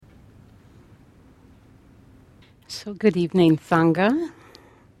So good evening, Sangha.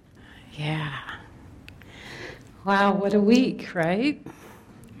 Yeah. Wow, what a week, right?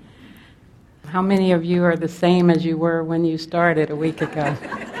 How many of you are the same as you were when you started a week ago?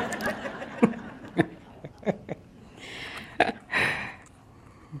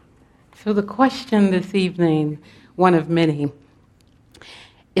 So the question this evening, one of many,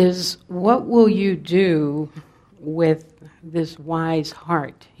 is what will you do with this wise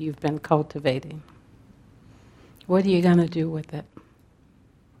heart you've been cultivating? What are you going to do with it?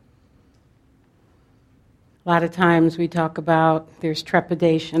 A lot of times we talk about there's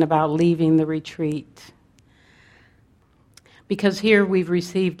trepidation about leaving the retreat. Because here we've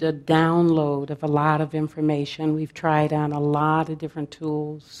received a download of a lot of information. We've tried on a lot of different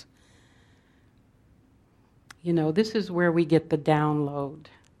tools. You know, this is where we get the download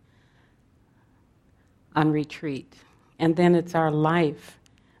on retreat. And then it's our life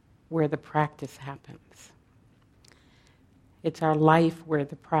where the practice happens. It's our life where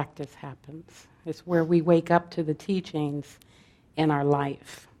the practice happens. It's where we wake up to the teachings in our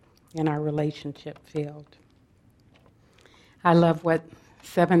life, in our relationship field. I love what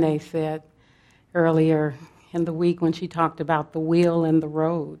Sebene said earlier in the week when she talked about the wheel and the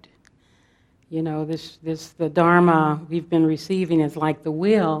road. You know, the Dharma we've been receiving is like the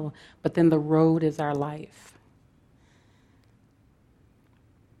wheel, but then the road is our life.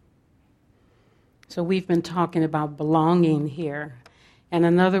 So we've been talking about belonging here. And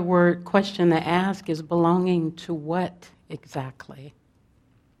another question to ask is belonging to what exactly?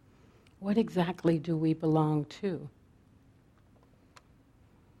 What exactly do we belong to?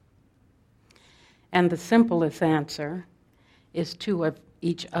 And the simplest answer is to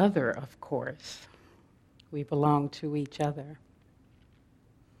each other, of course. We belong to each other.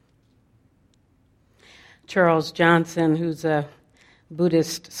 Charles Johnson, who's a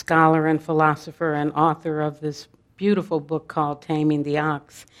Buddhist scholar and philosopher and author of this beautiful book called Taming the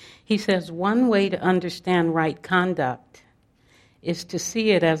Ox, he says one way to understand right conduct is to see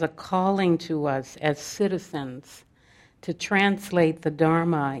it as a calling to us as citizens to translate the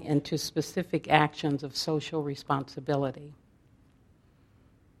Dharma into specific actions of social responsibility.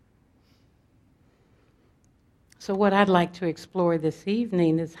 So what I'd like to explore this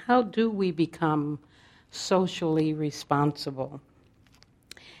evening is how do we become socially responsible,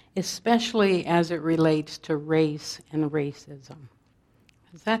 especially as it relates to race and racism.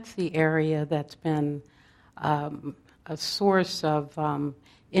 Because that's the area that's been a source of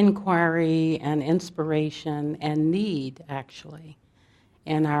inquiry and inspiration and need, actually,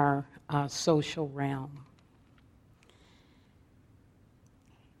 in our social realm.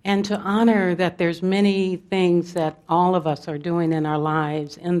 And to honor that there's many things that all of us are doing in our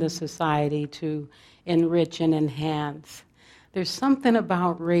lives, in the society, to enrich and enhance. There's something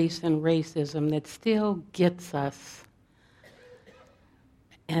about race and racism that still gets us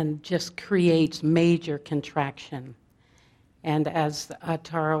and just creates major contraction. And as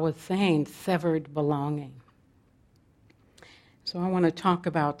Tara was saying, severed belonging. So I want to talk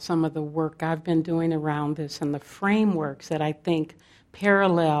about some of the work I've been doing around this and the frameworks that I think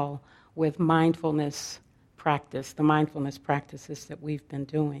parallel with mindfulness practice, the mindfulness practices that we've been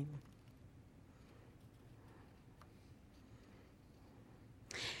doing.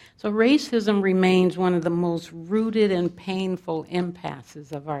 So racism remains one of the most rooted and painful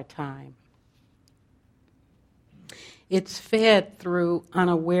impasses of our time. It's fed through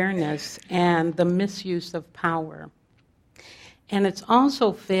unawareness and the misuse of power. And it's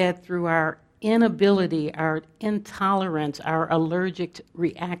also fed through our inability, our intolerance, our allergic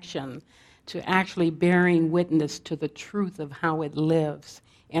reaction to actually bearing witness to the truth of how it lives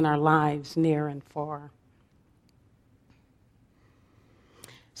in our lives near and far.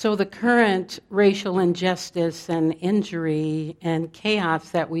 So the current racial injustice and injury and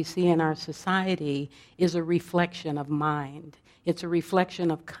chaos that we see in our society is a reflection of mind. It's a reflection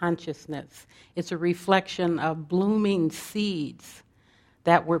of consciousness. It's a reflection of blooming seeds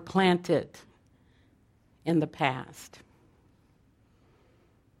that were planted in the past.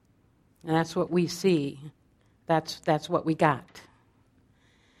 And that's what we see. That's what we got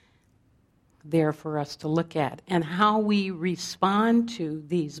there for us to look at. And how we respond to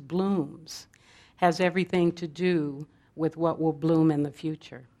these blooms has everything to do with what will bloom in the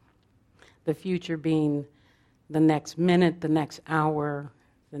future. The future being the next minute, the next hour,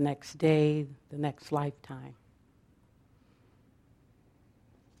 the next day, the next lifetime.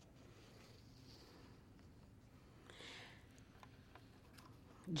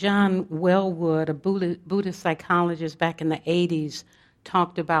 John Wellwood, a Buddhist psychologist back in the 80s,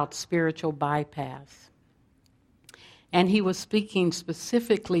 talked about spiritual bypass. And he was speaking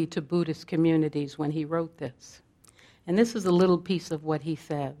specifically to Buddhist communities when he wrote this. And this is a little piece of what he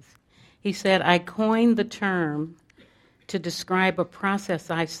says. He said, I coined the term to describe a process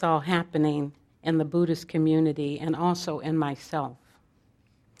I saw happening in the Buddhist community and also in myself.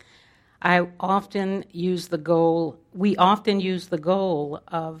 We often use the goal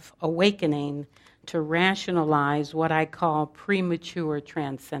of awakening to rationalize what I call premature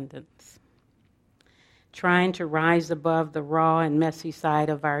transcendence, trying to rise above the raw and messy side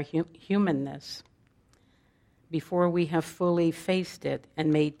of our humanness before we have fully faced it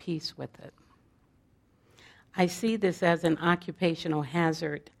and made peace with it. I see this as an occupational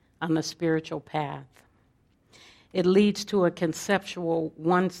hazard on the spiritual path. It leads to a conceptual,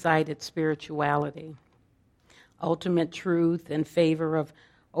 one-sided spirituality, ultimate truth in favor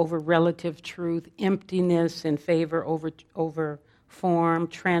over relative truth, emptiness in favor over form,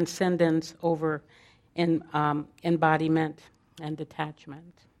 transcendence over embodiment and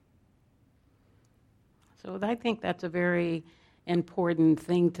detachment. So I think that's a very important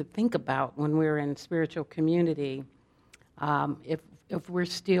thing to think about when we're in spiritual community. If we're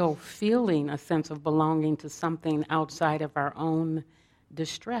still feeling a sense of belonging to something outside of our own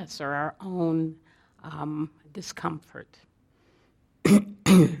distress or our own discomfort.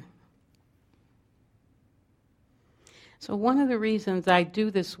 So one of the reasons I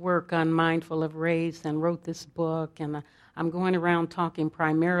do this work on Mindful of Race and wrote this book, and I'm going around talking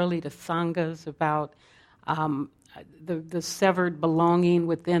primarily to sanghas about the severed belonging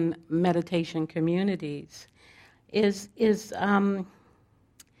within meditation communities, is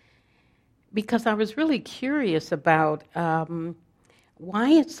because I was really curious about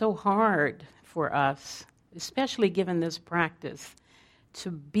why it's so hard for us, especially given this practice, to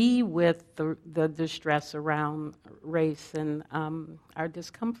be with the distress around race and our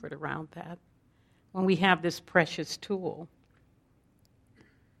discomfort around that when we have this precious tool.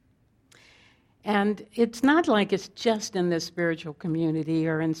 And it's not like it's just in this spiritual community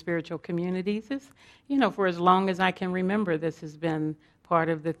or in spiritual communities. It's, for as long as I can remember, this has been part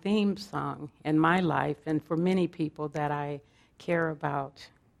of the theme song in my life and for many people that I care about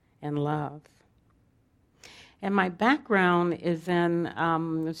and love. And my background is I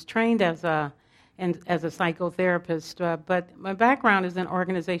was trained as a psychotherapist, but my background is in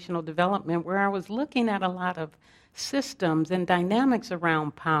organizational development, where I was looking at a lot of systems and dynamics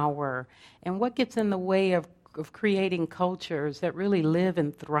around power and what gets in the way of creating cultures that really live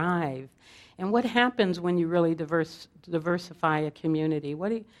and thrive. And what happens when you really diversify a community?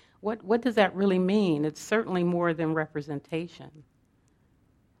 What does that really mean? It's certainly more than representation,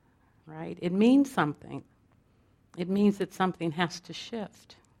 right? It means something. It means that something has to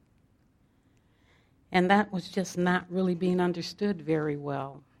shift. And that was just not really being understood very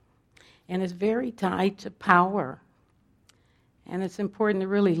well. And it's very tied to power. And it's important to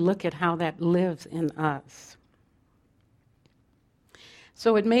really look at how that lives in us.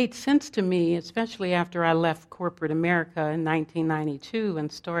 So it made sense to me, especially after I left corporate America in 1992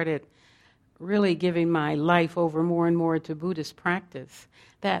 and started really giving my life over more and more to Buddhist practice,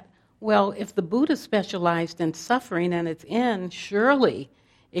 that, well, if the Buddha specialized in suffering and its end, surely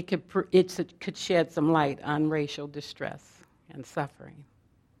it could shed some light on racial distress and suffering.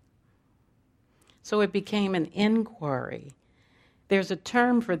 So it became an inquiry. There's a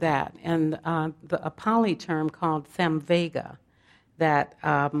term for that, and a Pali term called samvega that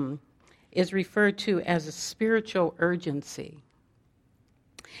is referred to as a spiritual urgency.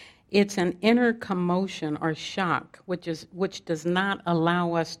 It's an inner commotion or shock which does not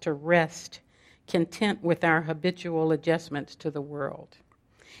allow us to rest content with our habitual adjustments to the world.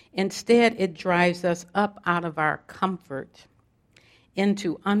 Instead, it drives us up out of our comfort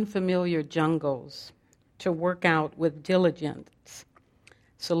into unfamiliar jungles to work out with diligence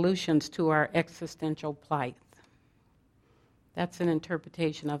solutions to our existential plight. That's an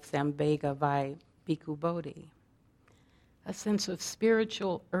interpretation of Samvega by Bhikkhu Bodhi. A sense of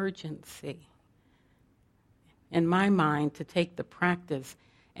spiritual urgency in my mind to take the practice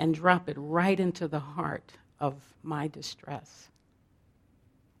and drop it right into the heart of my distress.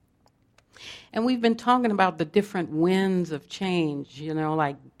 And we've been talking about the different winds of change,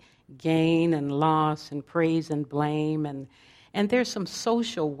 like gain and loss and praise and blame. And there's some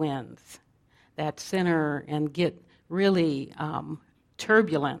social winds that center and get really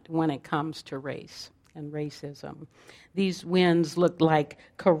turbulent when it comes to race and racism. These winds look like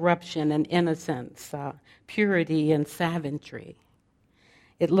corruption and innocence, purity and savagery.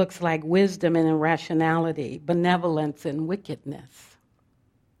 It looks like wisdom and irrationality, benevolence and wickedness.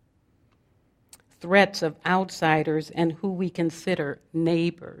 Threats of outsiders and who we consider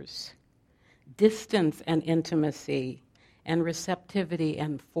neighbors, distance and intimacy, and receptivity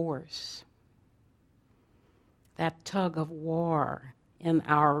and force. that tug of war in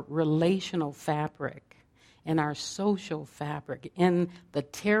our relational fabric, in our social fabric, in the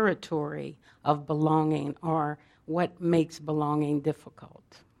territory of belonging, or what makes belonging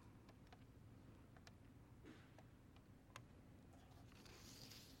difficult.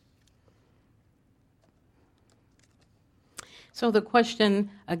 So the question,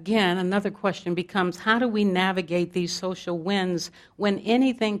 again, another question becomes, how do we navigate these social winds when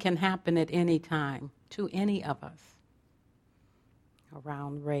anything can happen at any time to any of us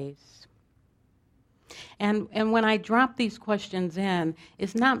around race? And when I drop these questions in,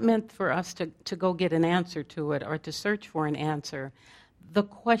 it's not meant for us to go get an answer to it or to search for an answer. The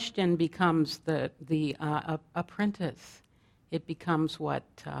question becomes the apprentice. It becomes what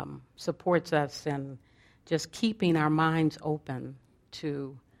supports us in just keeping our minds open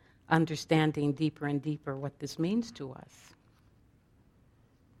to understanding deeper and deeper what this means to us.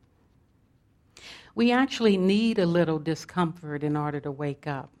 We actually need a little discomfort in order to wake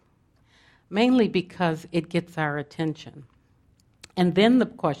up, mainly because it gets our attention. And then the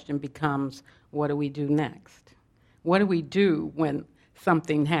question becomes, what do we do next? What do we do when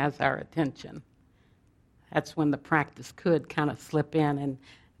something has our attention? That's when the practice could kind of slip in, and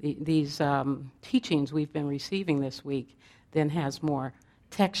these teachings we've been receiving this week then has more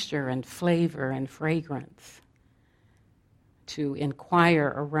texture and flavor and fragrance to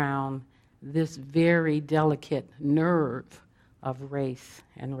inquire around this very delicate nerve of race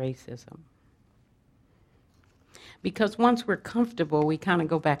and racism. Because once we're comfortable, we kind of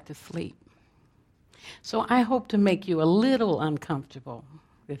go back to sleep. So I hope to make you a little uncomfortable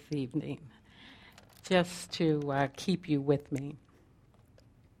this evening, just to keep you with me.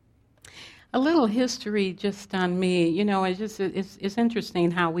 A little history just on me. You know, it's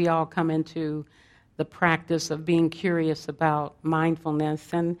interesting how we all come into the practice of being curious about mindfulness.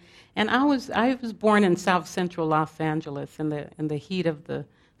 And I was born in South Central Los Angeles in the heat of the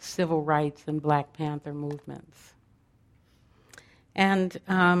civil rights and Black Panther movements. And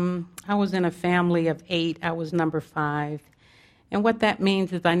I was in a family of 8. I was number 5. And what that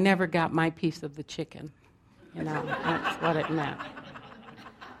means is I never got my piece of the chicken. You know, that's what it meant.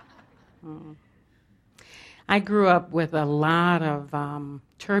 I grew up with a lot of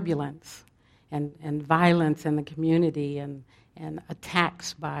turbulence and violence in the community and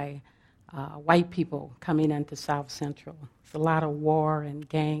attacks by white people coming into South Central. It's a lot of war and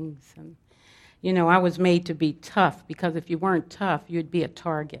gangs. And, you know, I was made to be tough because if you weren't tough, you'd be a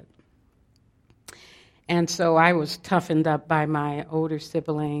target. And so I was toughened up by my older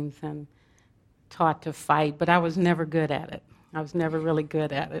siblings and taught to fight, but I was never good at it. I was never really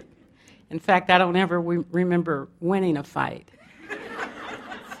good at it. In fact, I don't ever remember winning a fight.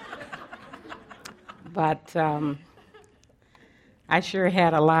 But I sure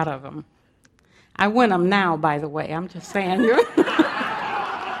had a lot of them. I win them now, by the way. I'm just saying.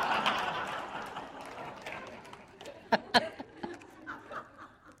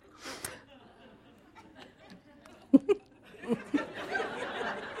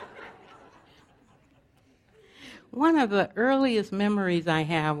 One of the earliest memories I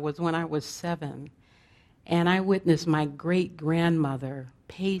have was when I was 7, and I witnessed my great-grandmother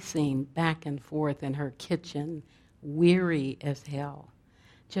pacing back and forth in her kitchen, weary as hell,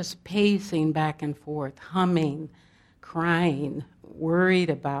 just pacing back and forth, humming, crying, worried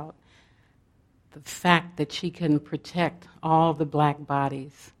about the fact that she couldn't protect all the black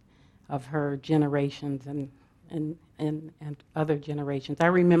bodies of her generations and other generations. I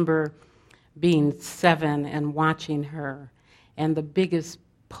remember being 7 and watching her, and the biggest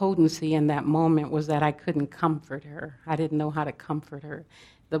potency in that moment was that I couldn't comfort her. I didn't know how to comfort her.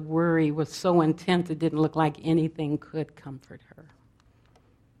 The worry was so intense it didn't look like anything could comfort her.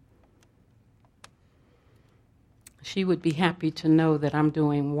 She would be happy to know that I'm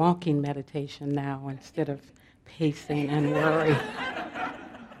doing walking meditation now instead of pacing and worry.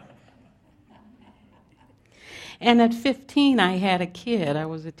 And at 15, I had a kid. I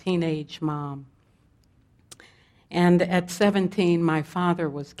was a teenage mom. And at 17, my father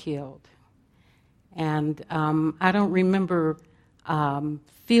was killed. And I don't remember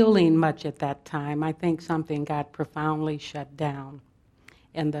feeling much at that time. I think something got profoundly shut down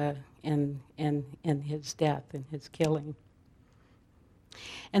in his death, in his killing.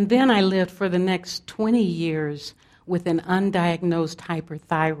 And then I lived for the next 20 years with an undiagnosed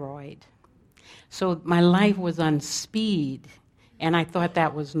hyperthyroid. So my life was on speed, and I thought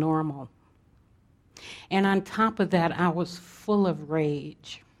that was normal. And on top of that, I was full of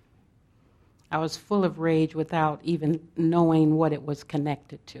rage. I was full of rage without even knowing what it was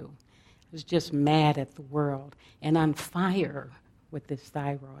connected to. I was just mad at the world and on fire with this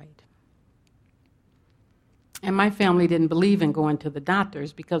thyroid. And my family didn't believe in going to the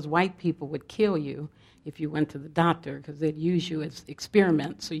doctors because white people would kill you if you went to the doctor because they'd use you as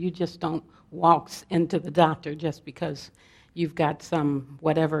experiments. So you just don't walk into the doctor just because you've got some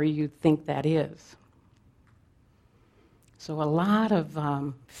whatever you think that is. So a lot of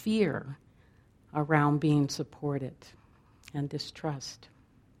fear around being supported and distrust.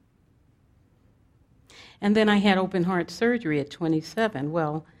 And then I had open heart surgery at 27.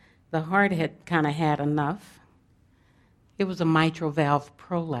 Well, the heart had kind of had enough. It was a mitral valve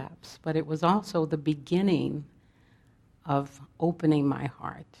prolapse, but it was also the beginning of opening my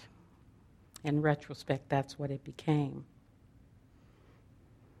heart. In retrospect, that's what it became.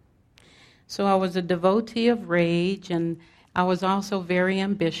 So I was a devotee of rage, and I was also very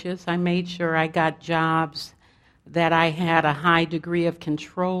ambitious. I made sure I got jobs that I had a high degree of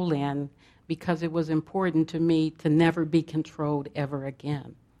control in because it was important to me to never be controlled ever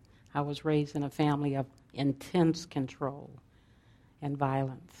again. I was raised in a family of intense control and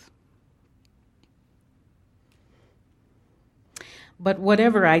violence. But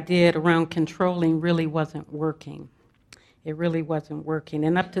whatever I did around controlling really wasn't working. It really wasn't working.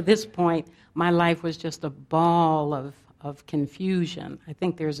 And up to this point, my life was just a ball of confusion. I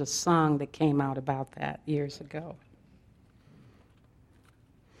think there's a song that came out about that years ago.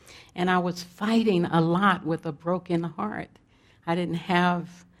 And I was fighting a lot with a broken heart. I didn't have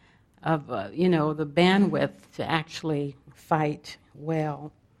the bandwidth to actually fight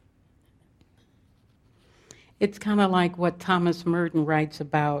well. It's kind of like what Thomas Merton writes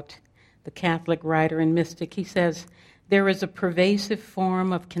about, the Catholic writer and mystic. He says, there is a pervasive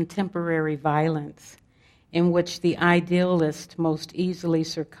form of contemporary violence in which the idealist most easily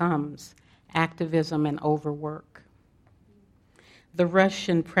succumbs, activism and overwork. The rush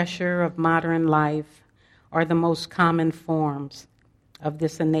and pressure of modern life are the most common forms of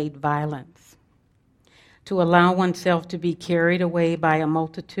this innate violence. To allow oneself to be carried away by a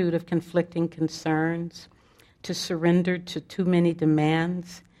multitude of conflicting concerns, to surrender to too many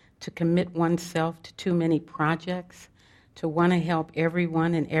demands, to commit oneself to too many projects, to want to help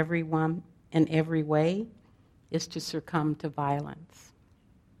everyone and everyone in every way, is to succumb to violence.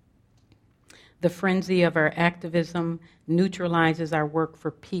 The frenzy of our activism neutralizes our work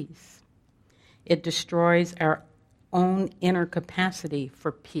for peace. It destroys our own inner capacity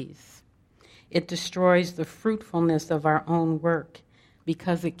for peace. It destroys the fruitfulness of our own work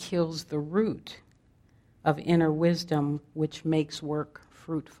because it kills the root of inner wisdom, which makes work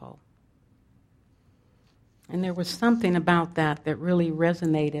fruitful. And there was something about that really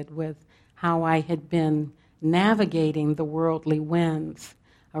resonated with how I had been navigating the worldly winds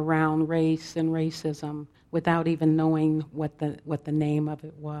around race and racism without even knowing what the name of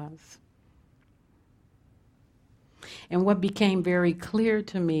it was. And what became very clear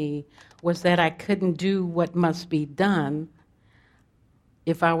to me was that I couldn't do what must be done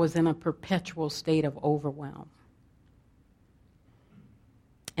if I was in a perpetual state of overwhelm.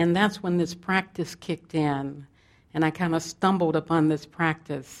 And that's when this practice kicked in, and I kind of stumbled upon this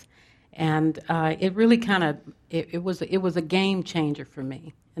practice. And it really it was a game changer for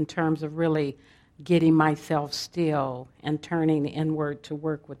me in terms of really getting myself still and turning inward to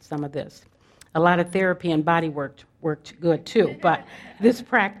work with some of this. A lot of therapy and body work worked good too, but this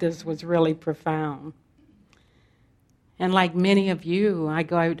practice was really profound. And like many of you,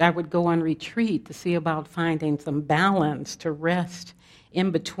 I would go on retreat to see about finding some balance, to rest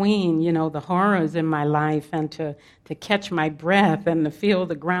in between, the horrors in my life, and to catch my breath and to feel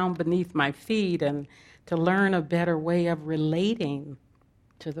the ground beneath my feet and to learn a better way of relating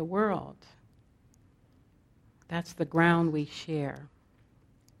to the world. That's the ground we share.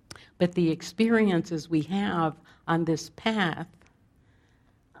 But the experiences we have on this path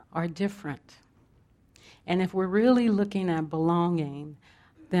are different. And if we're really looking at belonging,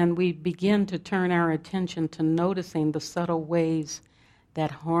 then we begin to turn our attention to noticing the subtle ways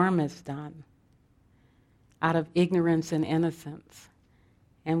that harm is done out of ignorance and innocence.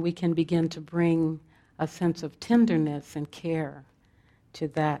 And we can begin to bring a sense of tenderness and care to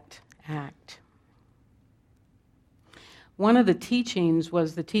that act. One of the teachings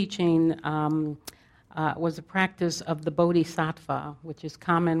was the practice of the Bodhisattva, which is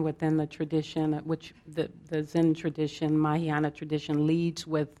common within the tradition, which the Zen tradition, Mahayana tradition, leads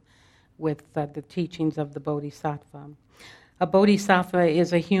with the teachings of the Bodhisattva. A Bodhisattva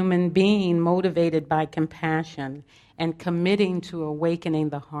is a human being motivated by compassion and committing to awakening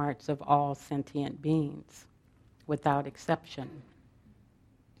the hearts of all sentient beings, without exception.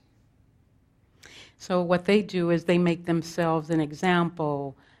 So what they do is they make themselves an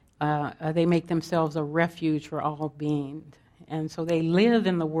example. They make themselves a refuge for all beings. And so they live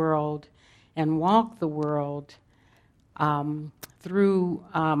in the world and walk the world through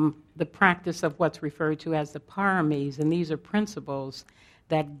the practice of what's referred to as the paramis, and these are principles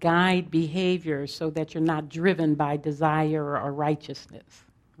that guide behavior so that you're not driven by desire or righteousness,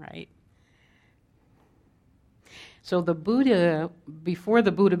 right? So the Buddha, before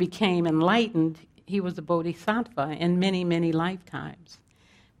the Buddha became enlightened, he was a bodhisattva in many, many lifetimes.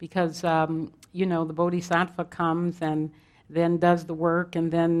 Because, the bodhisattva comes and then does the work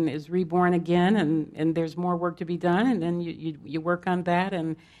and then is reborn again, and there's more work to be done, and then you work on that,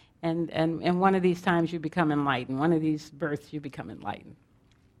 and one of these times you become enlightened. One of these births you become enlightened.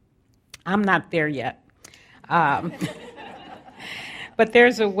 I'm not there yet. But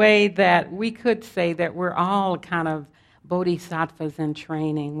there's a way that we could say that we're all kind of bodhisattvas in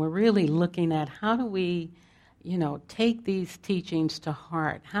training. We're really looking at how do we, take these teachings to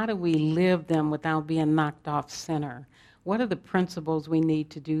heart? How do we live them without being knocked off center? What are the principles we need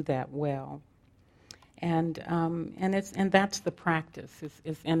to do that well? And that's the practice.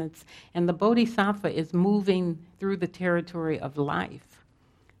 And the bodhisattva is moving through the territory of life,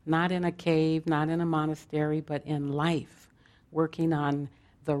 not in a cave, not in a monastery, but in life, working on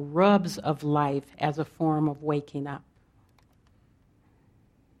the rubs of life as a form of waking up.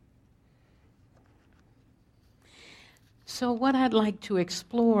 So what I'd like to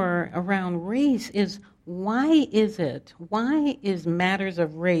explore around race is why is matters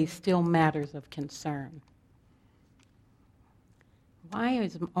of race still matters of concern? Why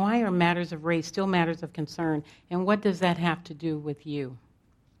are matters of race still matters of concern, and what does that have to do with you?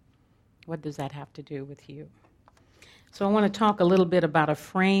 What does that have to do with you? So I want to talk a little bit about a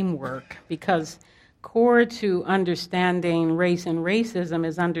framework, because core to understanding race and racism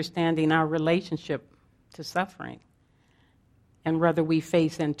is understanding our relationship to suffering, and whether we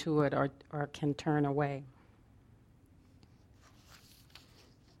face into it or can turn away.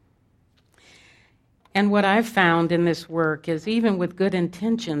 And what I've found in this work is, even with good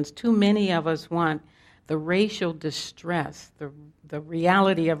intentions, too many of us want the racial distress, the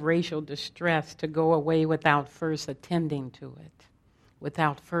reality of racial distress, to go away without first attending to it,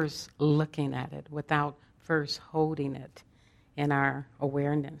 without first looking at it, without first holding it in our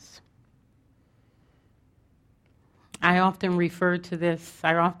awareness. I often refer to this,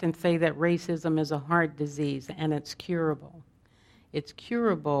 I often say that racism is a heart disease, and it's curable. It's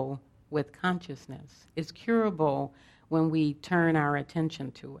curable with consciousness. It's curable when we turn our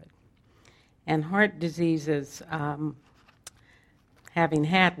attention to it. And heart diseases, having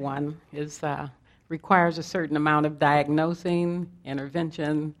had one, requires a certain amount of diagnosing,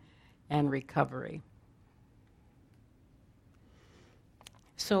 intervention, and recovery.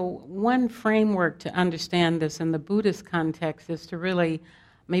 So one framework to understand this in the Buddhist context is to really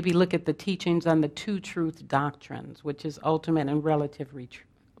maybe look at the teachings on the two truth doctrines, which is ultimate and relative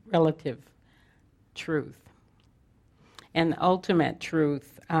truth. And ultimate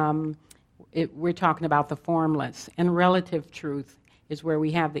truth, we're talking about the formless. And relative truth is where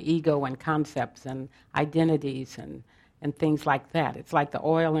we have the ego and concepts and identities and things like that. It's like the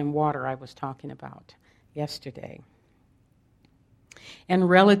oil and water I was talking about yesterday. And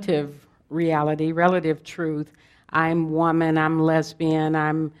relative reality, relative truth, I'm woman, I'm lesbian,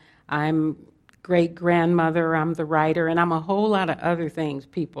 I'm great-grandmother, I'm the writer, and I'm a whole lot of other things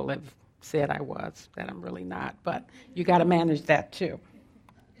people have said I was that I'm really not, but you got to manage that too.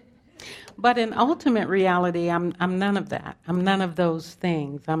 But in ultimate reality, I'm none of that. I'm none of those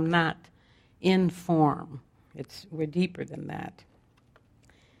things. I'm not in form. We're deeper than that.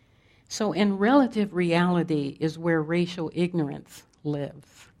 So in relative reality is where racial ignorance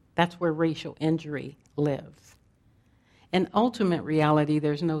lives. That's where racial injury lives. In ultimate reality,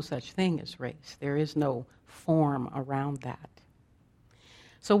 there's no such thing as race. There is no form around that.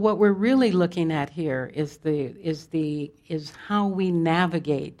 So what we're really looking at here is how we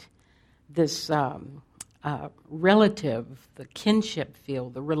navigate this relative, the kinship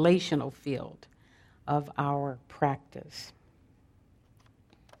field, the relational field of our practice.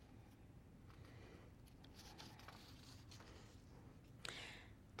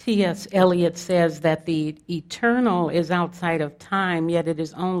 T.S. Eliot says that the eternal is outside of time, yet it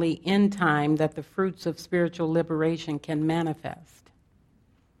is only in time that the fruits of spiritual liberation can manifest.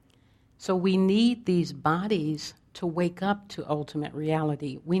 So we need these bodies to wake up to ultimate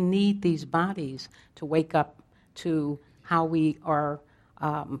reality. We need these bodies to wake up to how we are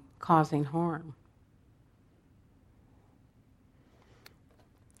causing harm.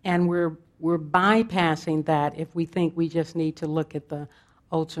 And we're bypassing that if we think we just need to look at the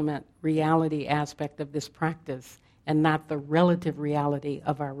ultimate reality aspect of this practice and not the relative reality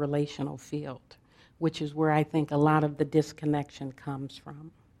of our relational field, which is where I think a lot of the disconnection comes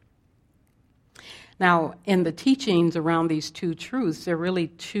from. Now, in the teachings around these two truths, they're really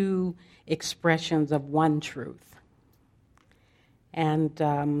two expressions of one truth. And,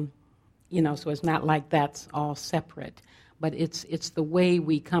 so it's not like that's all separate, but it's the way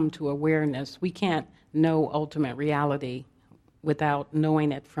we come to awareness. We can't know ultimate reality without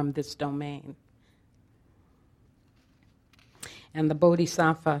knowing it from this domain. And the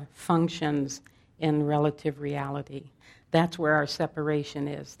Bodhisattva functions in relative reality. That's where our separation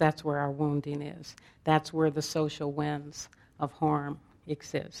is. That's where our wounding is. That's where the social winds of harm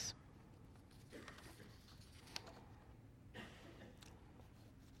exist.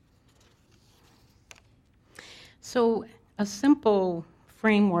 So a simple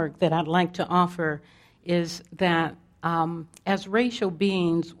framework that I'd like to offer is that as racial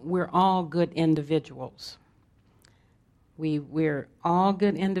beings, we're all good individuals. We're all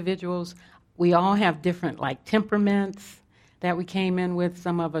good individuals. We all have different temperaments that we came in with.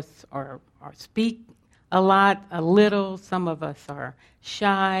 Some of us are speak a lot, a little. Some of us are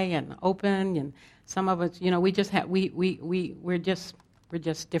shy and open, and some of us, we just have we're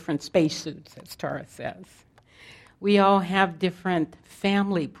just different spacesuits, as Tara says. We all have different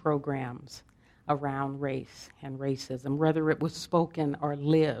family programs around race and racism, whether it was spoken or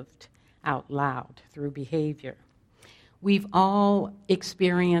lived out loud through behavior. We've all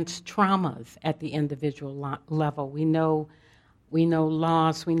experienced traumas at the individual level. We know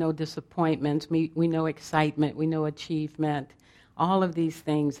loss, we know disappointments, we know excitement, we know achievement. All of these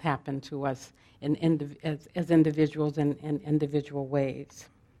things happen to us as individuals in individual ways.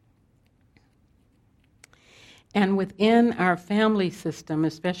 And within our family system,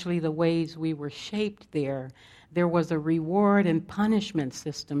 especially the ways we were shaped there was a reward and punishment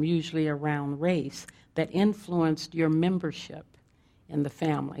system, usually around race, that influenced your membership in the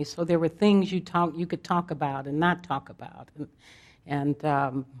family. So there were things you could talk about and not talk about, and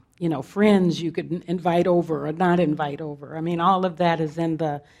friends you could invite over or not invite over. I mean, all of that is in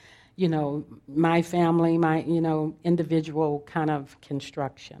the, my family, my individual kind of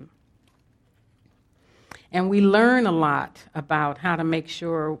construction. And we learn a lot about how to make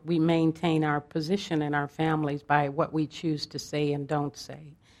sure we maintain our position in our families by what we choose to say and don't say.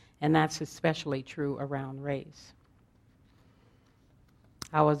 And that's especially true around race.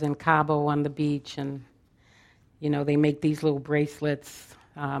 I was in Cabo on the beach, and, they make these little bracelets.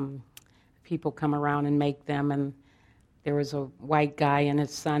 People come around and make them, and there was a white guy and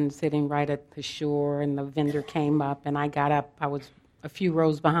his son sitting right at the shore, and the vendor came up, and I got up. I was a few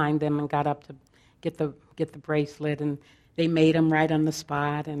rows behind them and got up to get the bracelet, and they made them right on the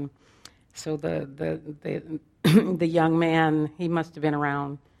spot. And so the the young man, he must have been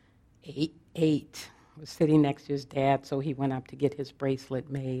around eight, was sitting next to his dad, so he went up to get his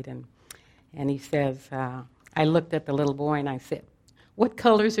bracelet made, and he says, I looked at the little boy and I said, "What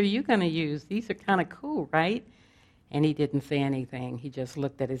colors are you going to use? These are kind of cool, right?" And he didn't say anything. He just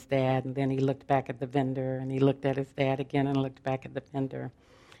looked at his dad, and then he looked back at the vendor, and he looked at his dad again and looked back at the vendor.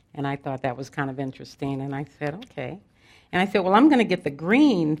 And I thought that was kind of interesting, and I said, okay. And I said, well, I'm going to get the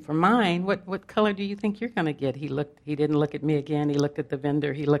green for mine. What color do you think you're going to get? He didn't look at me again. He looked at the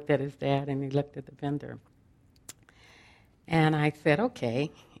vendor. He looked at his dad, and he looked at the vendor. And I said, okay.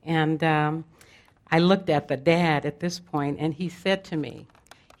 And I looked at the dad at this point, and he said to me,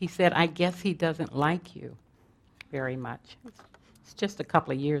 I guess he doesn't like you very much. It's just a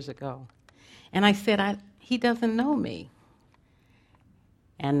couple of years ago. And I said, he doesn't know me.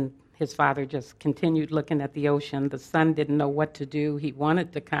 And his father just continued looking at the ocean. The son didn't know what to do. He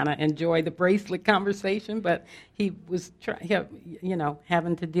wanted to kind of enjoy the bracelet conversation, but he was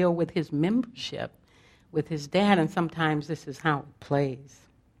having to deal with his membership with his dad, and sometimes this is how it plays.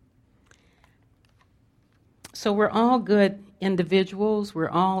 So we're all good individuals. We're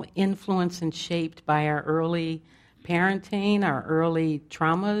all influenced and shaped by our early parenting, our early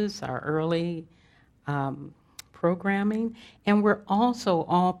traumas, our early programming, and we're also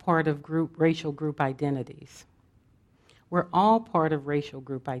all part of racial group identities. We're all part of racial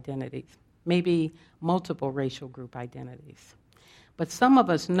group identities, maybe multiple racial group identities. But some of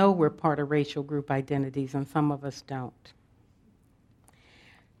us know we're part of racial group identities, and some of us don't.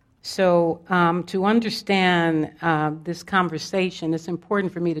 So to understand this conversation, it's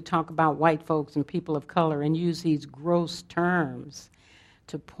important for me to talk about white folks and people of color and use these gross terms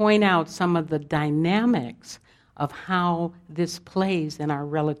to point out some of the dynamics of how this plays in our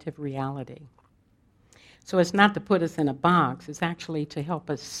relative reality. So it's not to put us in a box, it's actually to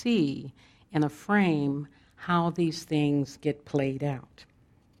help us see in a frame how these things get played out.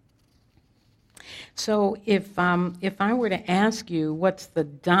 So if I were to ask you what's the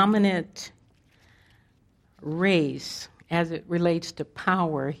dominant race as it relates to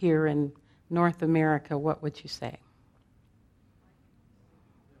power here in North America, what would you say?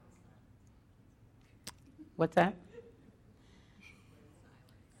 What's that?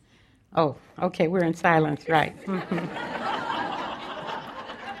 Oh, okay, we're in silence, right.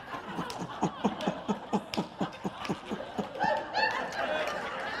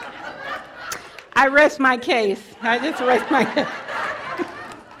 I rest my case. I just rest my case.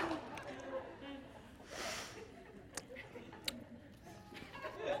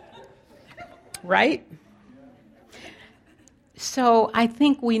 Right? So I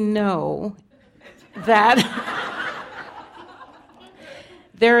think we know that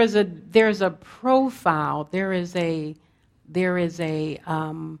there's a profile, there is a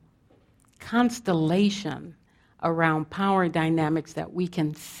constellation around power dynamics that we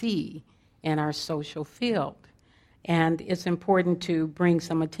can see in our social field. And it's important to bring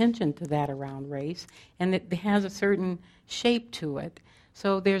some attention to that around race, and it has a certain shape to it.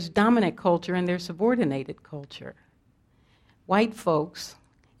 So there's dominant culture and there's subordinated culture. White folks,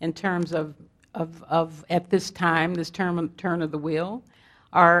 in terms of at this time, this turn of the wheel,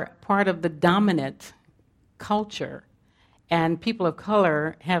 are part of the dominant culture, and people of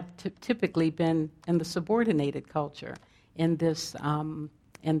color have typically been in the subordinated culture in this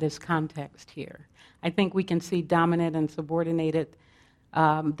context here. I think we can see dominant and subordinated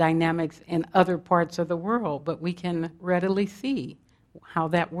dynamics in other parts of the world, but we can readily see how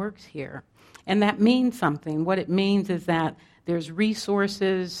that works here. And that means something. What it means is that there's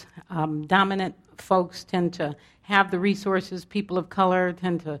resources. Dominant folks tend to have the resources. People of color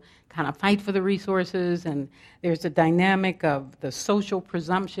tend to kind of fight for the resources. And there's a dynamic of the social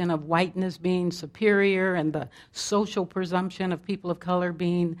presumption of whiteness being superior and the social presumption of people of color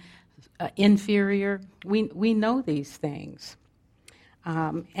being inferior. We know these things.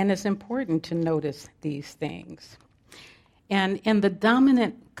 And it's important to notice these things. And in the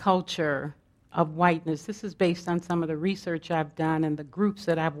dominant culture of whiteness, this is based on some of the research I've done and the groups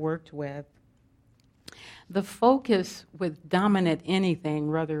that I've worked with, the focus with dominant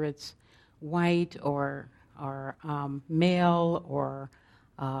anything, whether it's white or male or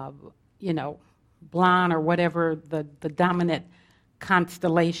blonde or whatever the dominant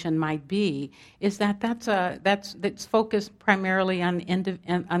constellation might be, is that's focused primarily on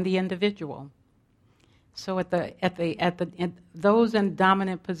the individual. So those in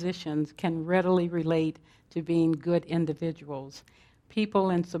dominant positions can readily relate to being good individuals.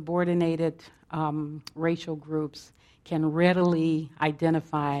 People in subordinated racial groups can readily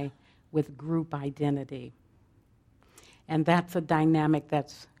identify with group identity. And that's a dynamic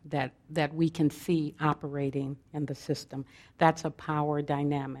that we can see operating in the system. That's a power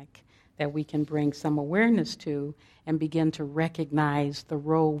dynamic that we can bring some awareness to and begin to recognize the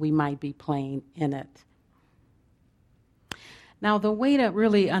role we might be playing in it. Now, the way to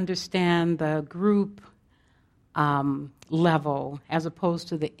really understand the group level as opposed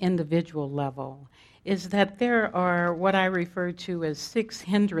to the individual level is that there are what I refer to as 6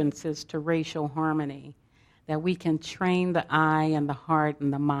 hindrances to racial harmony that we can train the eye and the heart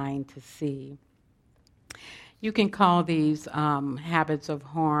and the mind to see. You can call these habits of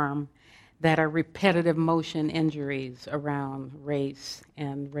harm that are repetitive motion injuries around race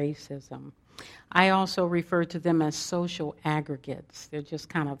and racism. I also refer to them as social aggregates. They're just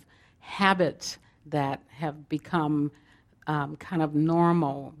kind of habits that have become kind of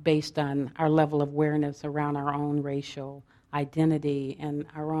normal based on our level of awareness around our own racial identity and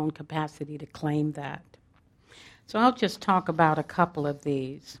our own capacity to claim that. So I'll just talk about a couple of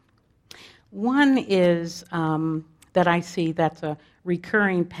these. One is that I see that's a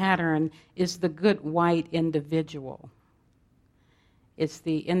recurring pattern is the good white individual. It's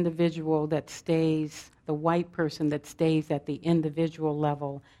the individual that stays, the white person that stays at the individual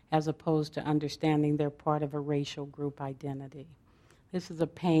level as opposed to understanding they're part of a racial group identity. This is a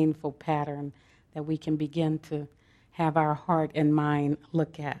painful pattern that we can begin to have our heart and mind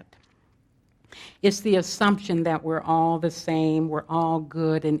look at. It's the assumption that we're all the same, we're all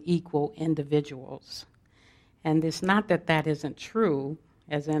good and equal individuals. And it's not that that isn't true,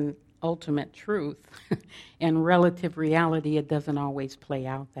 as in ultimate truth. In relative reality, it doesn't always play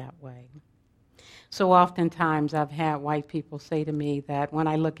out that way. So oftentimes I've had white people say to me that when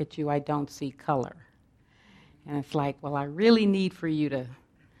I look at you, I don't see color. And it's like, well, I really need for you to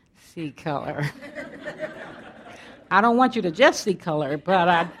see color. I don't want you to just see color, but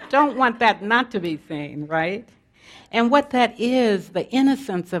I don't want that not to be seen, right? And what that is, the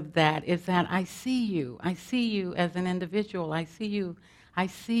innocence of that is that I see you. I see you as an individual. I see you,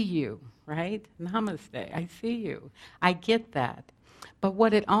 right? Namaste, I see you. I get that. But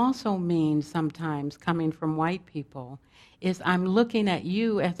what it also means sometimes, coming from white people, is I'm looking at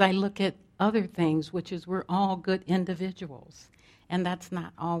you as I look at other things, which is we're all good individuals. And that's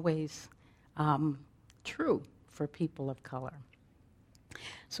not always true for people of color.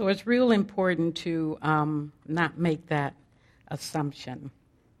 So it's real important to not make that assumption.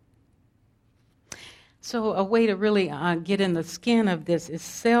 So a way to really get in the skin of this is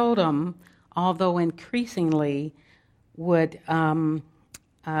seldom, although increasingly, would have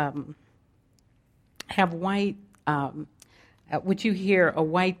white, would you hear a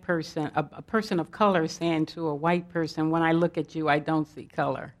white person, a person of color saying to a white person, when I look at you, I don't see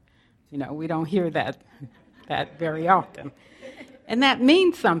color. You know, we don't hear that very often. And that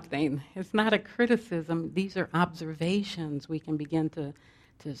means something. It's not a criticism. These are observations we can begin to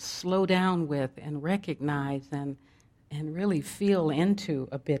slow down with and recognize and really feel into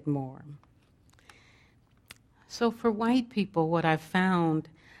a bit more. So for white people, what I've found,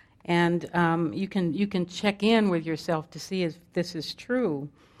 and you can check in with yourself to see if this is true,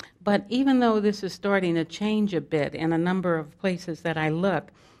 but even though this is starting to change a bit in a number of places that I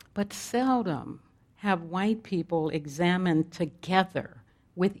look, but seldom have white people examine together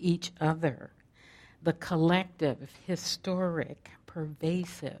with each other the collective, historic,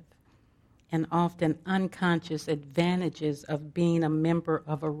 pervasive, and often unconscious advantages of being a member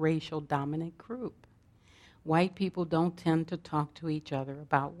of a racial dominant group. White people don't tend to talk to each other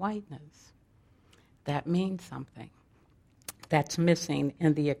about whiteness. That means something. That's missing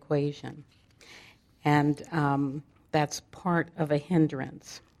in the equation. And that's part of a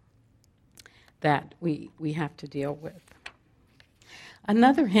hindrance that we have to deal with.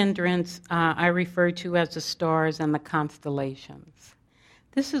 Another hindrance I refer to as the stars and the constellations.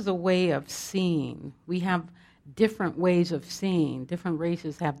 This is a way of seeing. We have different ways of seeing. Different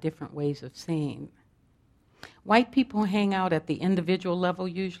races have different ways of seeing. White people hang out at the individual level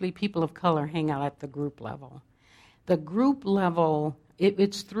usually. People of color hang out at the group level. The group level,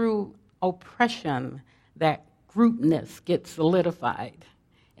 it's through oppression that groupness gets solidified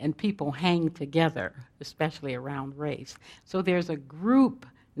and people hang together, especially around race. So there's a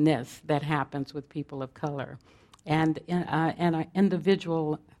groupness that happens with people of color and an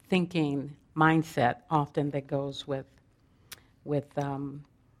individual thinking mindset often that goes with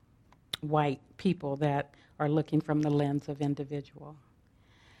white people that are looking from the lens of individual.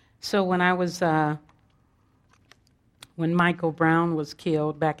 So when Michael Brown was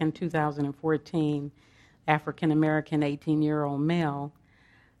killed back in 2014, African-American 18-year-old male,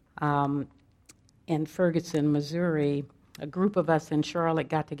 in Ferguson, Missouri, a group of us in Charlotte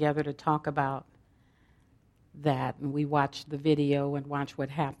got together to talk about that, and we watched the video and watched what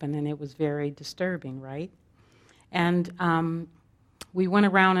happened, and it was very disturbing, right? And we went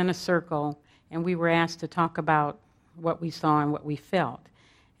around in a circle, and we were asked to talk about what we saw and what we felt.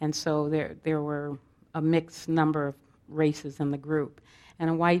 And so there were a mixed number of races in the group. And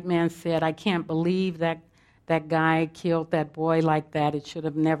a white man said, I can't believe that guy killed that boy like that. It should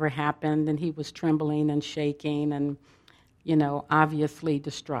have never happened. And he was trembling and shaking and, obviously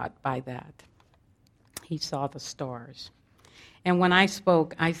distraught by that. He saw the stars. And when I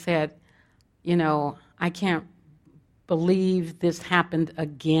spoke, I said, I can't believe this happened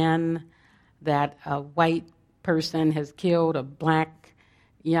again, that a white person has killed a black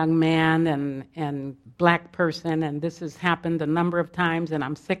young man and black person, and this has happened a number of times, and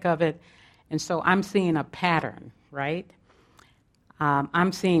I'm sick of it. And so I'm seeing a pattern, right?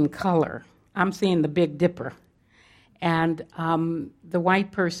 I'm seeing color. I'm seeing the Big Dipper. And the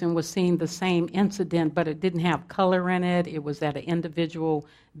white person was seeing the same incident, but it didn't have color in it. It was at an individual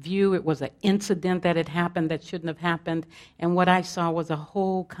view. It was an incident that had happened that shouldn't have happened. And what I saw was a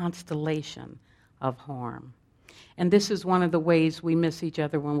whole constellation of harm. And this is one of the ways we miss each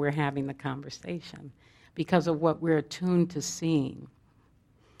other when we're having the conversation, because of what we're attuned to seeing.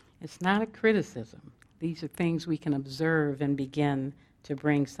 It's not a criticism. These are things we can observe and begin to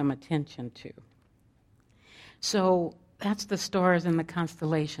bring some attention to. So that's the stars and the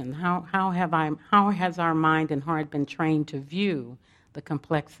constellation. How has our mind and heart been trained to view the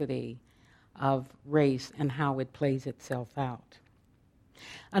complexity of race and how it plays itself out?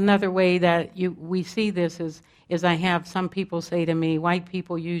 Another way that we see this is I have some people say to me, white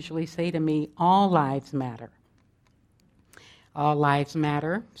people usually say to me, all lives matter. All lives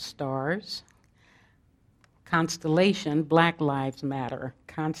matter, stars. Constellation, Black Lives Matter.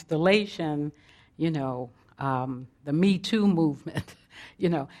 Constellation, the Me Too movement.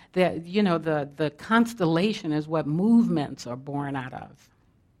 The constellation is what movements are born out of.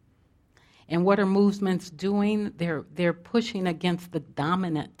 And what are movements doing? They're pushing against the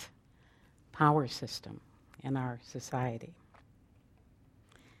dominant power system in our society.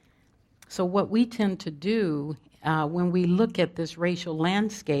 So what we tend to do when we look at this racial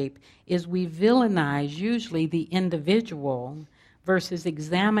landscape is we villainize usually the individual versus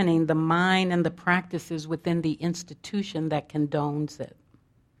examining the mind and the practices within the institution that condones it.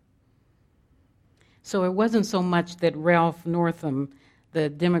 So it wasn't so much that Ralph Northam, the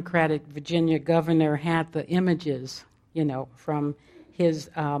Democratic Virginia governor, had the images, from his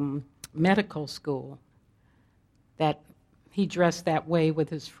medical school, that he dressed that way with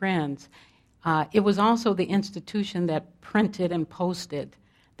his friends. It was also the institution that printed and posted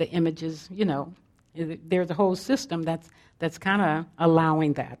the images. There's a whole system that's kind of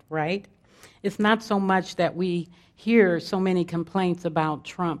allowing that, right? It's not so much that we hear so many complaints about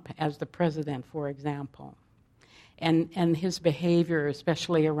Trump as the president, for example, and his behavior,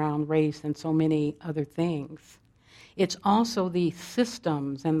 especially around race and so many other things. It's also the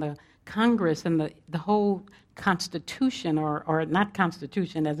systems and the Congress and the whole Constitution, or not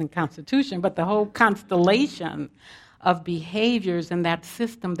Constitution as in Constitution, but the whole constellation of behaviors in that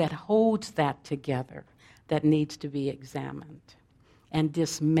system that holds that together that needs to be examined and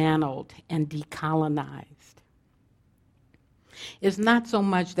dismantled and decolonized. It's not so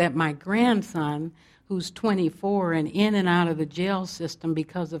much that my grandson, who's 24 and in and out of the jail system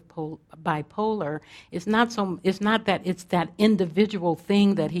because of bipolar, it's not that it's that individual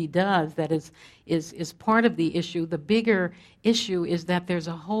thing that he does that is part of the issue. The bigger issue is that there's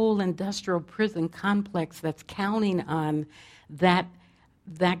a whole industrial prison complex that's counting on that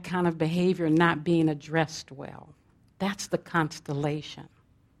kind of behavior not being addressed well. That's the constellation,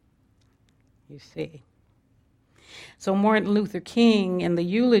 you see. So Martin Luther King, in the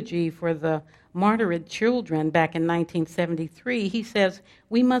eulogy for the martyred children back in 1973, he says,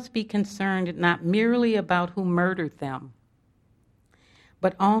 "We must be concerned not merely about who murdered them,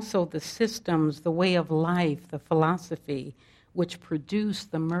 but also the systems, the way of life, the philosophy which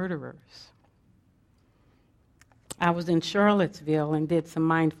produced the murderers." I was in Charlottesville and did some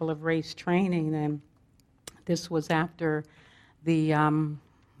Mindful of Race training, and this was after the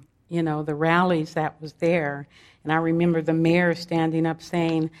the rallies that was there. And I remember the mayor standing up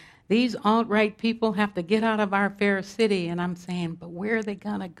saying, "These alt-right people have to get out of our fair city." And I'm saying, but where are they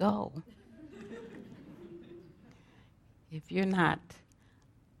going to go? If you're not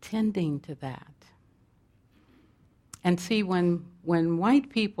tending to that. And see, when white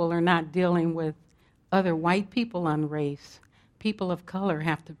people are not dealing with other white people on race, people of color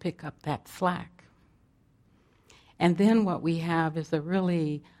have to pick up that slack. And then what we have is a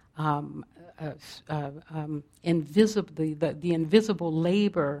really the invisible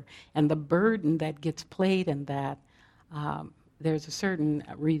labor and the burden that gets played in that. There's a certain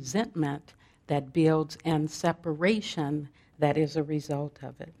resentment that builds and separation that is a result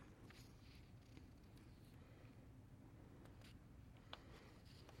of it.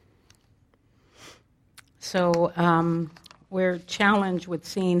 So we're challenged with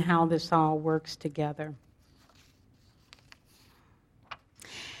seeing how this all works together.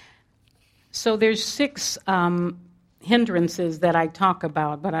 So there's 6 hindrances that I talk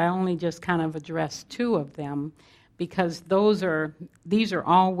about, but I only just kind of address 2 of them because these are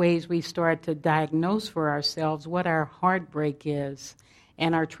all ways we start to diagnose for ourselves what our heartbreak is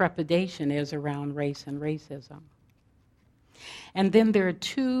and our trepidation is around race and racism. And then there are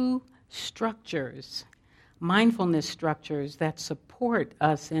 2 structures, mindfulness structures, that support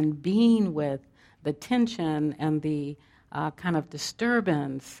us in being with the tension and the kind of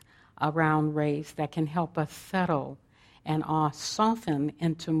disturbance around race that can help us settle and soften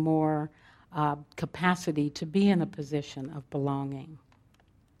into more capacity to be in a position of belonging.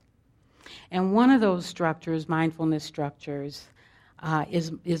 And one of those structures, mindfulness structures,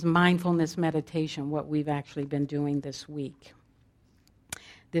 is mindfulness meditation, what we've actually been doing this week.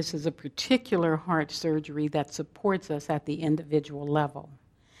 This is a particular heart surgery that supports us at the individual level,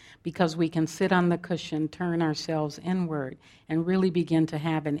 because we can sit on the cushion, turn ourselves inward, and really begin to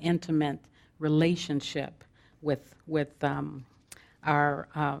have an intimate relationship with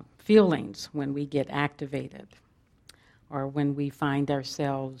our feelings when we get activated or when we find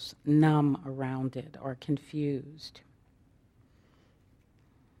ourselves numb around it or confused.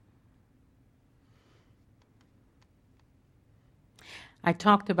 I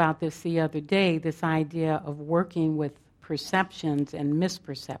talked about this the other day, this idea of working with perceptions and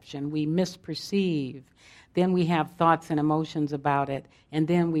misperception. We misperceive, then we have thoughts and emotions about it, and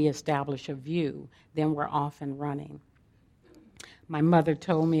then we establish a view. Then we're off and running. My mother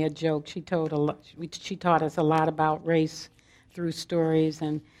told me a joke. She taught us a lot about race through stories,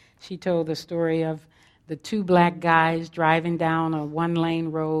 and she told the story of the 2 black guys driving down a 1-lane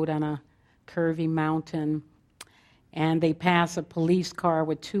road on a curvy mountain, and they pass a police car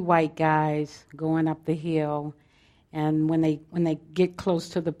with 2 white guys going up the hill. And when they get close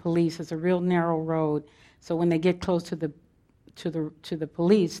to the police, it's a real narrow road. So when they get close to the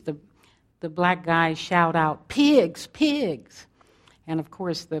police, the black guys shout out, "Pigs, pigs!" And of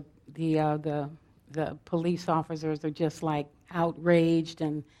course the police officers are just like outraged,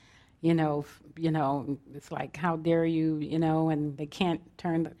 and it's like, how dare you, and they can't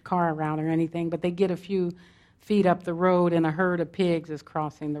turn the car around or anything, but they get a few feet up the road and a herd of pigs is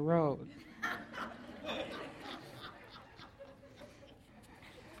crossing the road.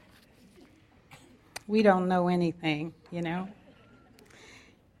 We don't know anything,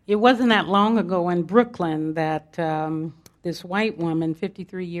 It wasn't that long ago in Brooklyn that this white woman,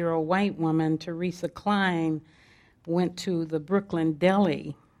 53-year-old white woman, Teresa Klein, went to the Brooklyn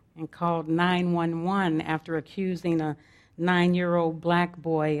deli and called 911 after accusing a 9-year-old black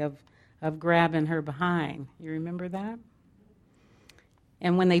boy of grabbing her behind. You remember that?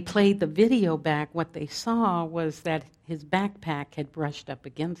 And when they played the video back, what they saw was that his backpack had brushed up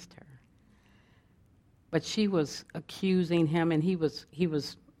against her. But she was accusing him, and he was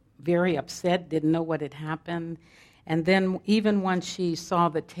very upset, didn't know what had happened. And then even once she saw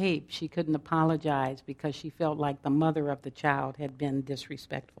the tape, she couldn't apologize because she felt like the mother of the child had been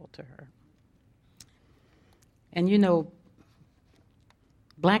disrespectful to her. And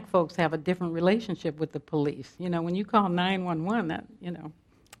black folks have a different relationship with the police. When you call 911, that,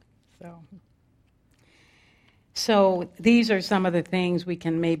 So these are some of the things we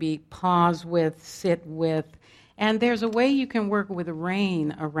can maybe pause with, sit with. And there's a way you can work with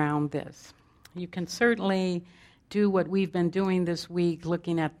rain around this. You can certainly do what we've been doing this week,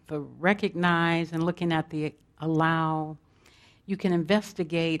 looking at the recognize and looking at the allow. You can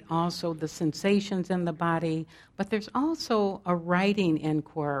investigate also the sensations in the body, but there's also a writing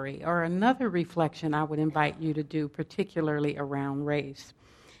inquiry or another reflection I would invite you to do, particularly around race.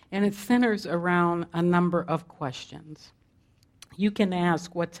 And it centers around a number of questions. You can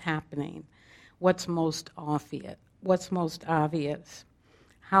ask what's happening, what's most obvious,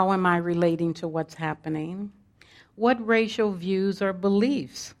 how am I relating to what's happening, what racial views or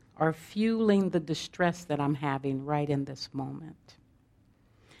beliefs are fueling the distress that I'm having right in this moment?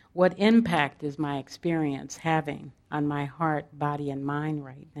 What impact is my experience having on my heart, body, and mind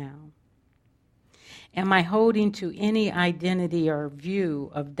right now? Am I holding to any identity or view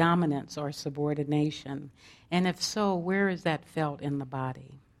of dominance or subordination? And if so, where is that felt in the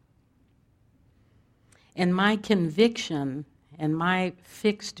body? And my conviction and my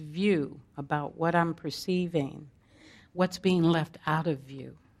fixed view about what I'm perceiving, what's being left out of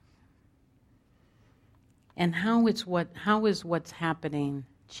view? And how is what's happening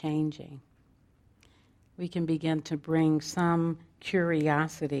changing? We can begin to bring some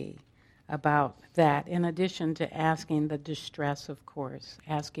curiosity about that, in addition to asking the distress, of course,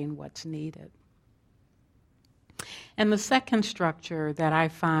 asking what's needed. And the second structure that I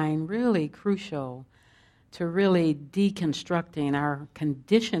find really crucial to really deconstructing our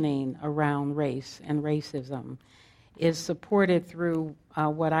conditioning around race and racism is supported through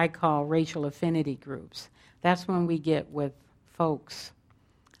what I call racial affinity groups. That's when we get with folks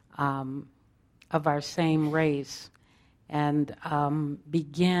of our same race and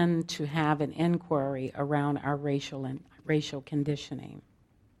begin to have an inquiry around our racial conditioning.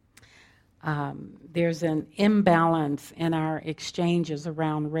 There's an imbalance in our exchanges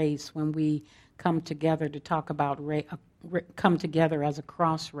around race when we come together to talk about come together as a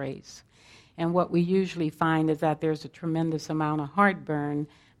cross race. And what we usually find is that there's a tremendous amount of heartburn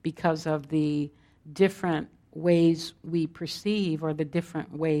because of the different ways we perceive or the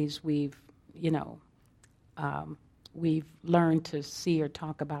different ways we've learned to see or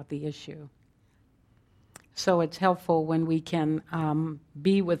talk about the issue. So it's helpful when we can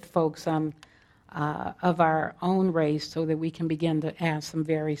be with folks of our own race so that we can begin to ask some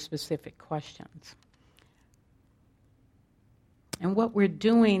very specific questions. And what we're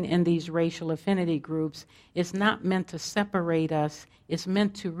doing in these racial affinity groups is not meant to separate us. It's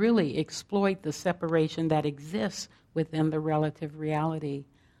meant to really exploit the separation that exists within the relative reality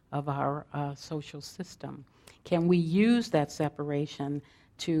of our social system. Can we use that separation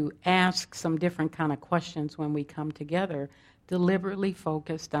to ask some different kind of questions when we come together, deliberately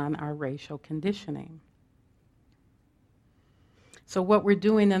focused on our racial conditioning? So what we're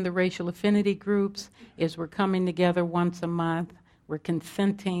doing in the racial affinity groups is we're coming together once a month. We're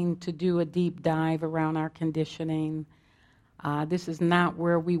consenting to do a deep dive around our conditioning. This is not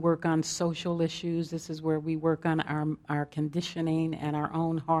where we work on social issues. This is where we work on our conditioning and our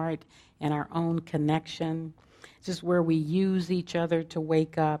own heart and our own connection. This is where we use each other to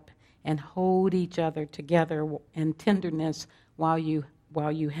wake up and hold each other together in tenderness while you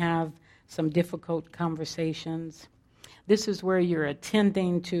have some difficult conversations. This is where you're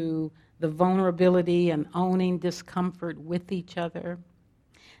attending to the vulnerability and owning discomfort with each other.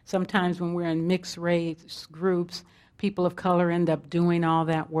 Sometimes when we're in mixed race groups, people of color end up doing all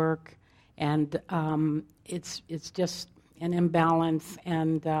that work, and it's just an imbalance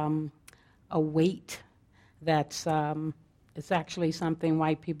and a weight that's it's actually something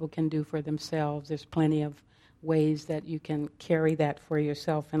white people can do for themselves. There's plenty of ways that you can carry that for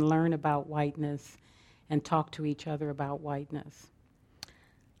yourself and learn about whiteness and talk to each other about whiteness.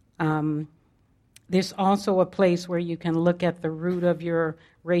 There's also a place where you can look at the root of your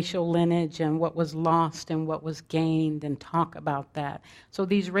racial lineage and what was lost and what was gained and talk about that. So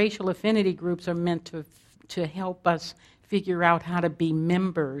these racial affinity groups are meant to help us figure out how to be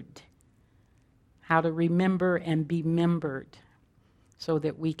membered, how to remember and be membered, so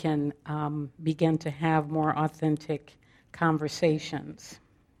that we can begin to have more authentic conversations.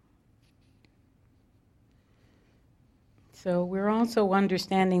 So we're also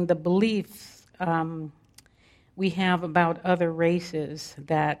understanding the beliefs we have about other races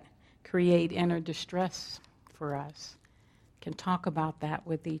that create inner distress for us. Can talk about that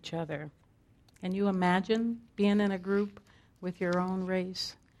with each other. Can you imagine being in a group with your own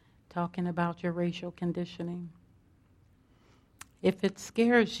race, talking about your racial conditioning? If it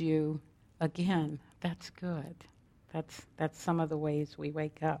scares you, again, that's good. That's some of the ways we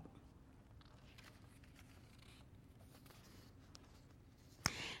wake up.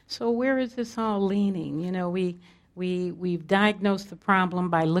 So where is this all leaning? You know, we've diagnosed the problem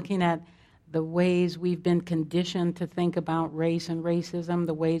by looking at the ways we've been conditioned to think about race and racism,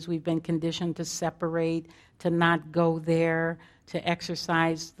 the ways we've been conditioned to separate, to not go there, to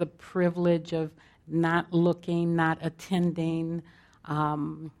exercise the privilege of not looking, not attending.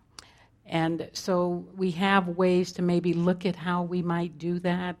 And so we have ways to maybe look at how we might do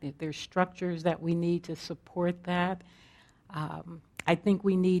that, if there's structures that we need to support that. I think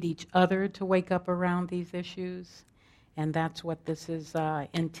we need each other to wake up around these issues, and that's what this is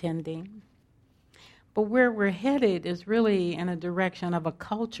intending. But where we're headed is really in a direction of a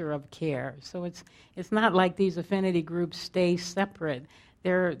culture of care. So it's not like these affinity groups stay separate.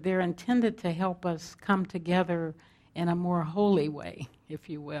 They're intended to help us come together in a more holy way, if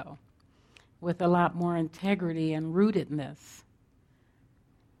you will, with a lot more integrity and rootedness.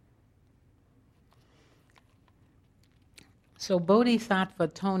 So Bodhisattva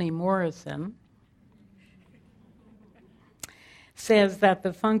Toni Morrison says that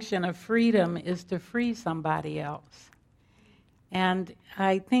the function of freedom is to free somebody else. And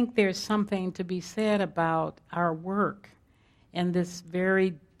I think there's something to be said about our work in this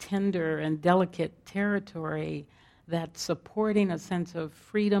very tender and delicate territory that's supporting a sense of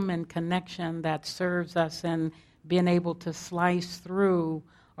freedom and connection that serves us in being able to slice through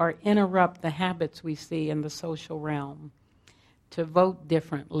or interrupt the habits we see in the social realm, to vote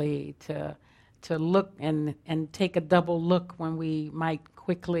differently, to look and take a double look when we might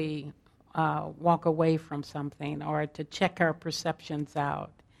quickly walk away from something, or to check our perceptions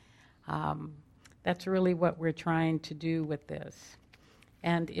out. That's really what we're trying to do with this.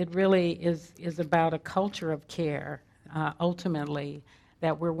 And it really is about a culture of care, ultimately,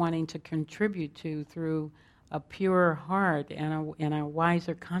 that we're wanting to contribute to through a pure heart and a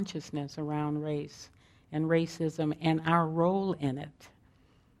wiser consciousness around race and racism and our role in it.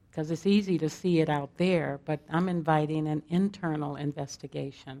 Because it's easy to see it out there, but I'm inviting an internal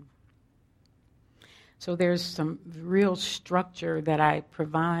investigation. So there's some real structure that I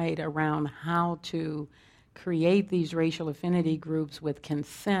provide around how to create these racial affinity groups with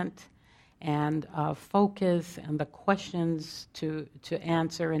consent and focus and the questions to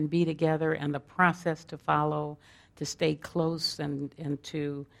answer and be together and the process to follow to stay close and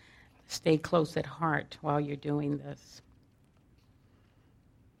to stay close at heart while you're doing this.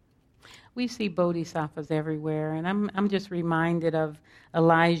 We see bodhisattvas everywhere, and I'm just reminded of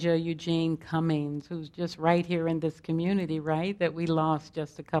Elijah Eugene Cummings, who's just right here in this community, right, that we lost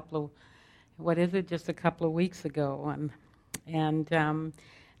just a couple of weeks ago. And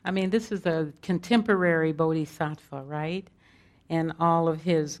I mean, this is a contemporary bodhisattva, right, in all of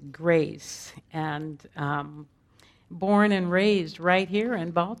his grace, and born and raised right here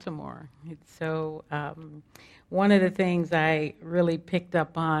in Baltimore. So one of the things I really picked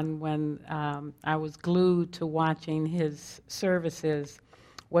up on when I was glued to watching his services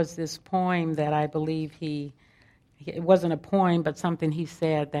was this poem that I believe it wasn't a poem, but something he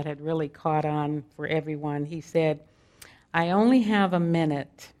said that had really caught on for everyone. He said, "I only have a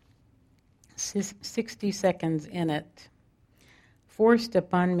minute, 60 seconds in it. Forced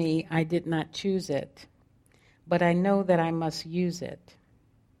upon me, I did not choose it, but I know that I must use it.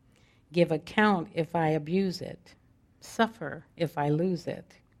 Give account if I abuse it. suffer if I lose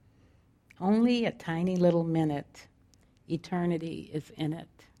it. Only a tiny little minute, eternity is in it.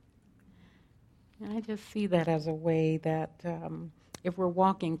 And I just see that as a way that if we're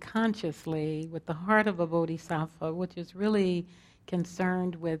walking consciously with the heart of a bodhisattva, which is really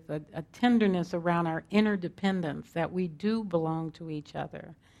concerned with a tenderness around our interdependence, that we do belong to each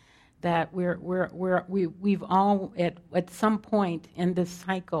other, that we've all at some point in this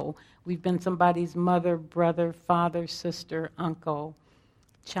cycle, we've been somebody's mother, brother, father, sister, uncle,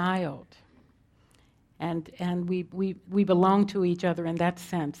 child. And we belong to each other in that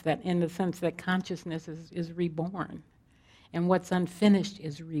sense, in the sense that consciousness is reborn. And what's unfinished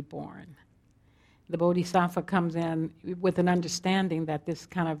is reborn. The Bodhisattva comes in with an understanding that this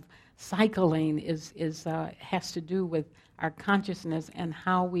kind of cycling has to do with our consciousness and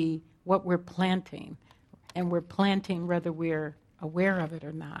what we're planting. And we're planting whether we're aware of it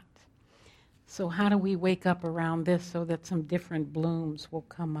or not. So how do we wake up around this so that some different blooms will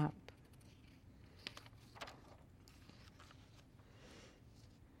come up?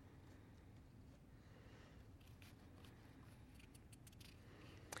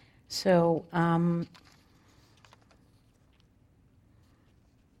 So I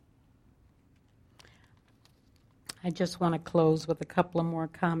just want to close with a couple of more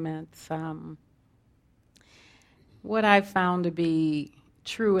comments. What I've found to be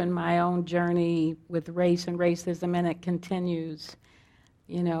true in my own journey with race and racism, and it continues,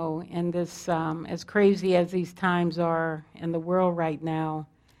 and this, as crazy as these times are in the world right now,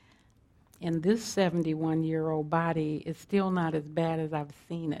 in this 71-year-old body, it's still not as bad as I've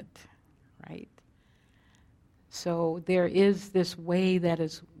seen it, right? So there is this way that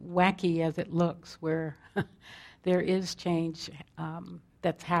is wacky as it looks, where there is change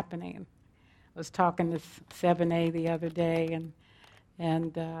that's happening. I was talking to 7A the other day,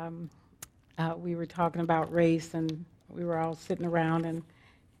 and we were talking about race, and we were all sitting around, and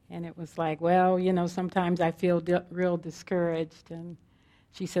it was like, well, sometimes I feel real discouraged, and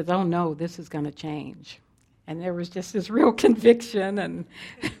she says, oh no, this is going to change. And there was just this real conviction and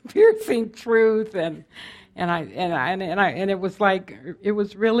piercing truth, and it was like,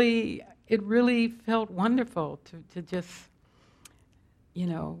 it really felt wonderful to just,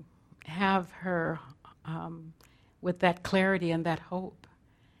 have her with that clarity and that hope.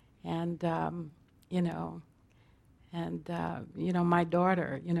 And, my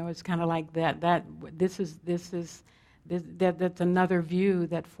daughter, it's kind of like that that's another view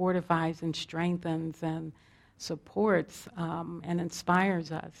that fortifies and strengthens and supports and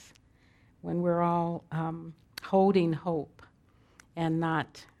inspires us when we're all holding hope and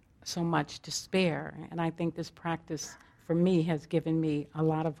not so much despair. And I think this practice, for me, has given me a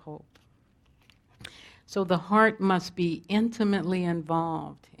lot of hope. So the heart must be intimately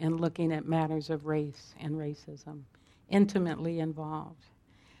involved in looking at matters of race and racism. Intimately involved.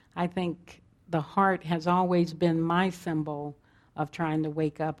 I think the heart has always been my symbol of trying to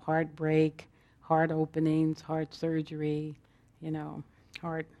wake up. Heartbreak, heart openings, heart surgery,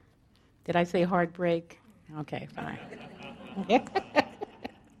 heart. Did I say heartbreak? Okay, fine.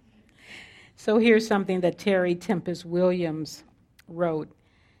 So here's something that Terry Tempest Williams wrote.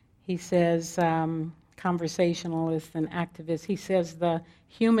 He says, conversationalist and activist, he says, the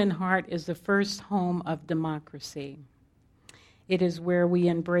human heart is the first home of democracy. It is where we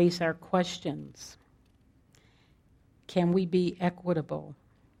embrace our questions. Can we be equitable?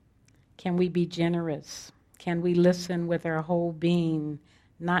 Can we be generous? Can we listen with our whole being,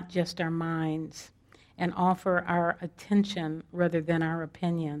 not just our minds, and offer our attention rather than our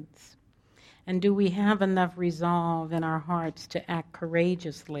opinions? And do we have enough resolve in our hearts to act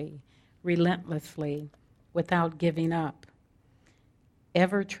courageously, relentlessly, without giving up?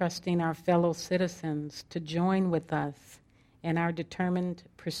 Ever trusting our fellow citizens to join with us in our determined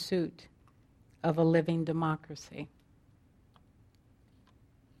pursuit of a living democracy.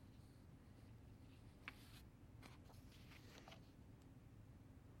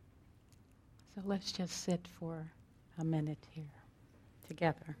 So let's just sit for a minute here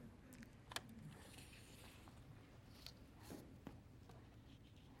together.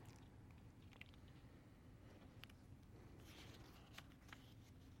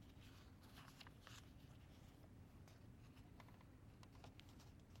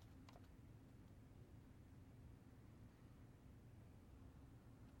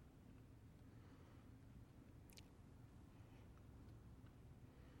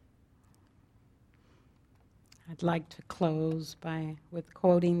 I'd like to close with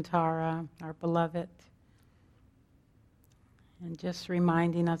quoting Tara, our beloved, and just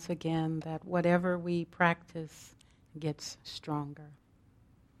reminding us again that whatever we practice gets stronger.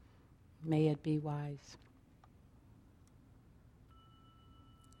 May it be wise.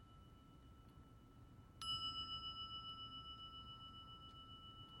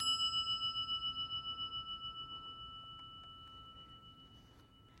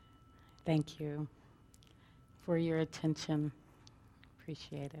 Thank you for your attention.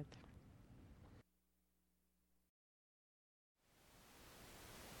 Appreciate it.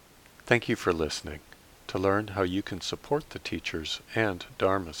 Thank you for listening. To learn how you can support the teachers and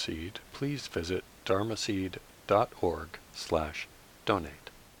Dharma Seed, please visit dharmaseed.org/donate.